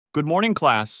Good morning,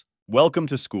 class. Welcome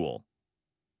to school.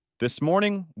 This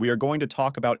morning, we are going to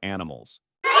talk about animals.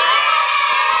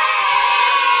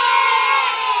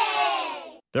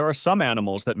 There are some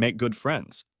animals that make good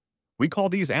friends. We call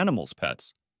these animals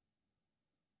pets.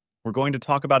 We're going to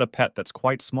talk about a pet that's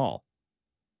quite small.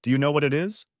 Do you know what it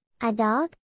is? A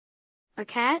dog? A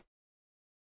cat?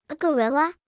 A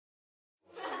gorilla?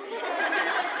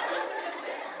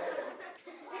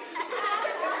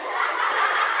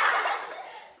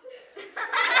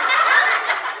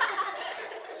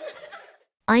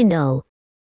 I know.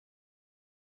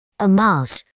 A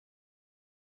mouse.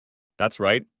 That's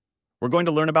right. We're going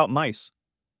to learn about mice.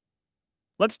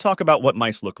 Let's talk about what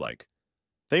mice look like.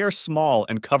 They are small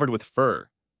and covered with fur.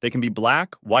 They can be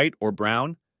black, white, or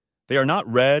brown. They are not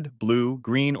red, blue,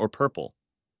 green, or purple.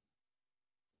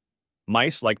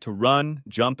 Mice like to run,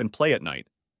 jump, and play at night.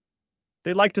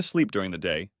 They like to sleep during the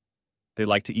day. They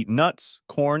like to eat nuts,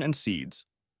 corn, and seeds.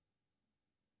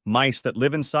 Mice that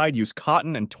live inside use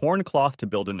cotton and torn cloth to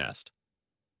build a nest.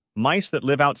 Mice that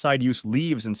live outside use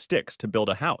leaves and sticks to build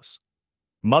a house.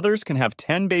 Mothers can have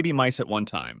 10 baby mice at one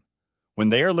time. When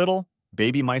they are little,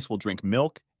 baby mice will drink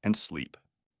milk and sleep.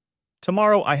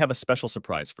 Tomorrow, I have a special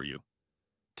surprise for you.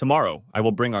 Tomorrow, I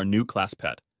will bring our new class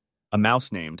pet, a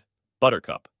mouse named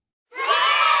Buttercup.